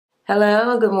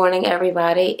Hello, good morning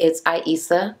everybody. It's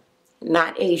Aisa,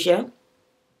 not Asia.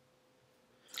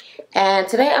 And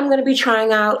today I'm going to be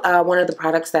trying out one of the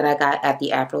products that I got at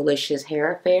the Afrolicious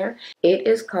Hair Fair. It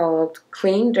is called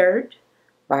Clean Dirt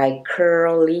by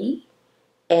Curly,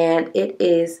 and it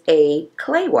is a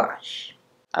clay wash.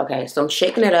 Okay, so I'm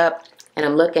shaking it up and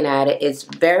I'm looking at it. It's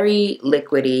very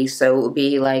liquidy, so it would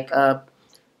be like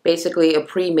basically a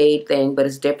pre-made thing, but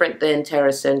it's different than Terra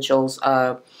Essentials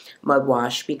mud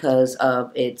wash because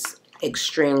of its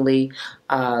extremely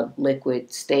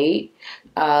liquid state.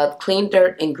 Clean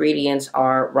Dirt ingredients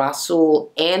are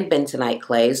Rossul and bentonite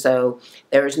clay, so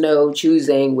there's no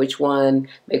choosing which one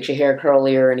makes your hair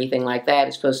curly or anything like that.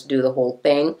 It's supposed to do the whole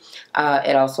thing.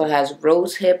 It also has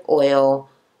rosehip oil,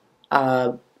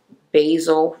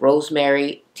 basil,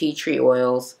 rosemary, tea tree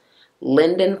oils,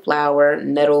 linden flower,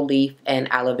 nettle leaf, and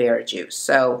aloe vera juice.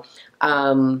 So,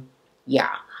 yeah.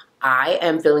 I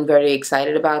am feeling very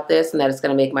excited about this and that it's going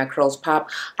to make my curls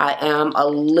pop. I am a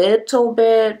little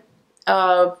bit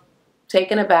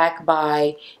taken aback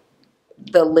by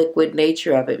the liquid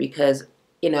nature of it because,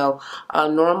 you know,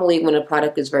 normally when a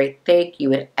product is very thick, you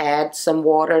would add some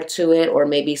water to it or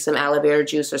maybe some aloe vera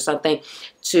juice or something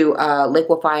to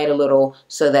liquefy it a little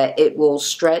so that it will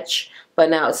stretch. But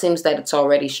now it seems that it's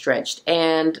already stretched.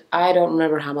 And I don't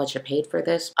remember how much I paid for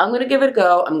this. I'm going to give it a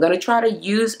go. I'm going to try to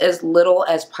use as little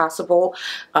as possible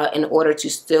in order to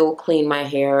still clean my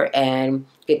hair and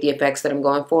get the effects that I'm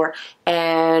going for.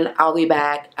 And I'll be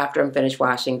back after I'm finished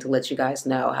washing to let you guys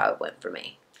know how it went for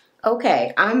me.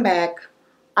 Okay, I'm back.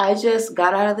 I just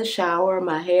got out of the shower.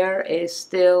 My hair is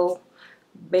still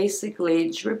basically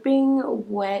dripping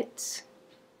wet.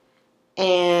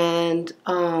 And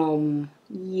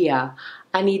yeah,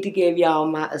 I need to give y'all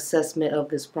my assessment of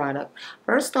this product.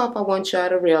 First off, I want y'all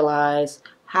to realize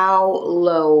how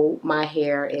low my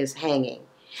hair is hanging.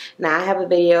 Now, I have a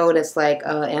video that's like,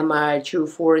 am I true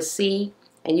 4C?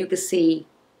 And you can see,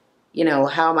 you know,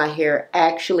 how my hair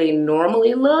actually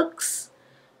normally looks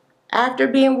after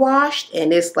being washed.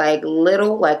 And it's like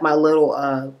little, like my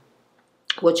little,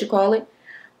 what you call it?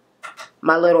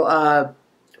 My little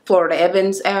Florida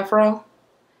Evans afro.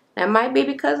 That might be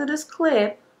because of this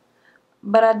clip,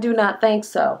 but I do not think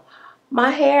so.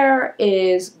 My hair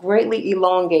is greatly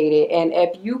elongated, and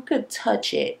if you could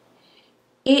touch it,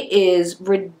 it is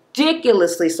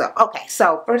ridiculously so. Okay,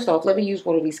 so first off, let me use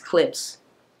one of these clips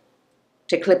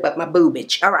to clip up my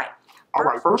boobage. All right,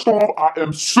 first off, I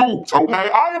am souped, okay?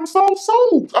 I am so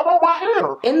souped about my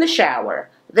hair. In the shower,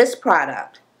 this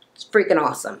product is freaking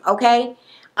awesome, okay?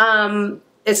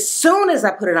 As soon as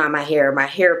I put it on my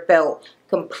hair felt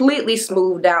completely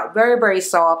smoothed out, very, very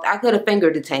soft. I could have finger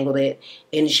detangled it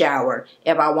in the shower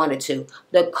if I wanted to.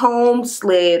 The comb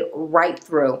slid right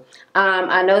through.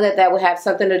 I know that that would have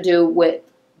something to do with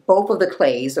both of the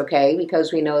clays, okay,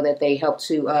 because we know that they help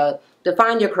to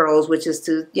define your curls, which is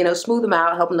to, you know, smooth them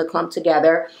out, help them to clump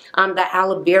together. The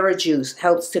aloe vera juice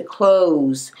helps to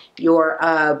close your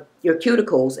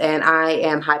cuticles, and I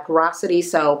am high porosity,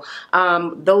 so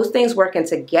those things working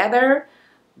together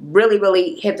really,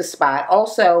 really hit the spot.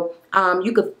 Also,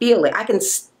 you could feel it. I can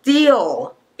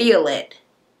still feel it.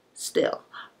 Still.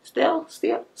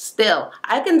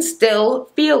 I can still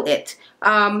feel it.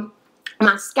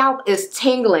 My scalp is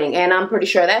tingling, and I'm pretty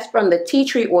sure that's from the tea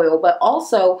tree oil, but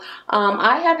also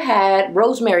I have had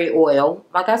rosemary oil.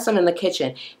 I got some in the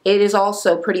kitchen. It is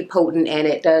also pretty potent, and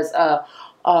it does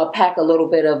pack a little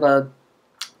bit of a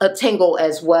tingle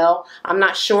as well. I'm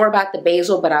not sure about the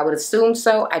basil, but I would assume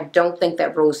so. I don't think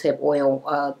that rosehip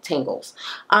oil tingles.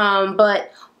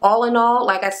 But all in all,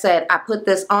 like I said, I put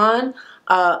this on.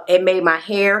 It made my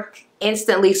hair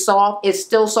instantly soft. It's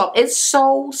still soft. It's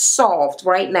so soft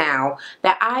right now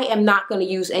that I am not going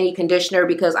to use any conditioner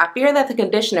because I fear that the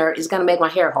conditioner is going to make my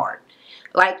hair hard.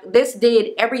 Like, this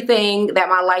did everything that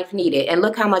my life needed, and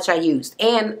look how much I used.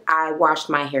 And I washed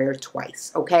my hair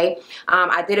twice, okay?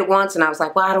 I did it once, and I was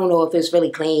like, well, I don't know if it's really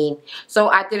clean. So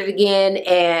I did it again,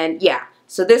 and yeah.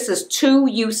 So this is 2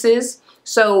 uses.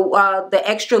 So the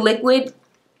extra liquid,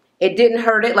 it didn't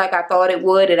hurt it like I thought it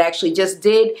would. It actually just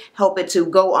did help it to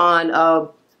go on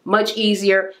much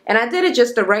easier. And I did it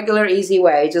just the regular, easy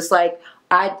way. Just like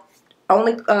I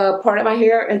only parted my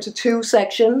hair into 2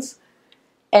 sections.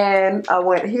 And I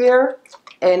went here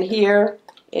and here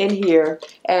and here,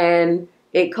 and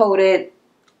it coated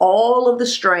all of the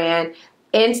strand,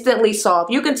 instantly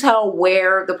soft. You can tell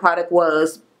where the product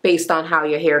was based on how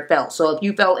your hair felt. So if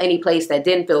you felt any place that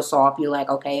didn't feel soft, you're like,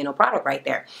 okay, no product right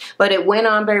there. But it went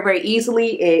on very, very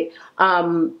easily.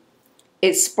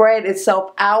 It spread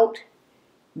itself out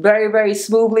very, very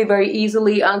smoothly, very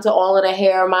easily onto all of the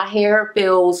hair. My hair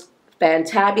feels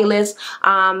fantabulous.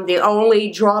 The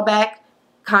only drawback,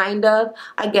 kind of,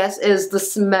 I guess, is the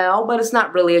smell, but it's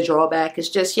not really a drawback. It's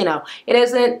just, you know, it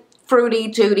isn't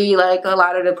fruity tooty like a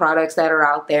lot of the products that are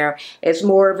out there. It's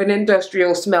more of an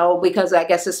industrial smell because I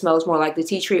guess it smells more like the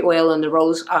tea tree oil and the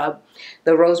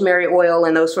rosemary oil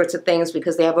and those sorts of things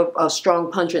because they have a strong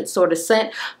pungent sort of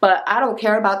scent. But I don't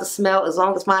care about the smell as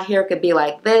long as my hair could be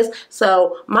like this.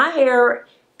 So my hair,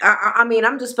 I mean,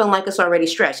 I'm just feeling like it's already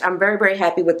stretched. I'm very, very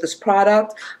happy with this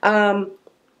product. I'm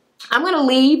going to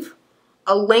leave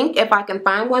a link if I can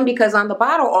find one because on the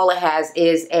bottle all it has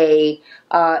is a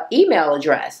email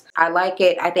address. I like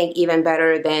it, I think, even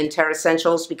better than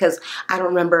TerraSentials because I don't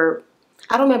remember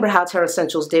how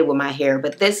TerraSentials did with my hair,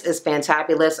 but this is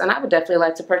fantabulous, and I would definitely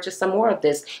like to purchase some more of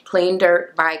this Clean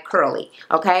Dirt by Curly,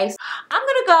 okay? So I'm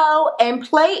going to go and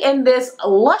play in this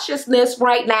lusciousness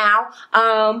right now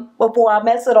before I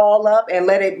mess it all up and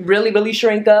let it really, really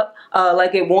shrink up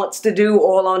like it wants to do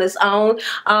all on its own.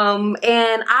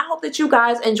 And I hope that you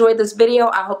guys enjoyed this video.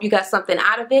 I hope you got something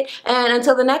out of it. And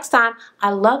until the next time, I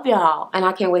love y'all, and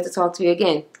I can't wait to talk to you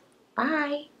again.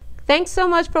 Bye. Thanks so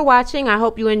much for watching. I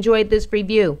hope you enjoyed this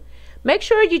review. Make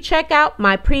sure you check out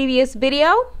my previous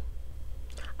video.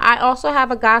 I also have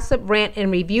a gossip, rant,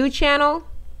 and review channel.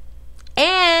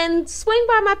 And swing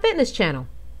by my fitness channel.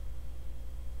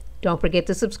 Don't forget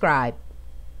to subscribe.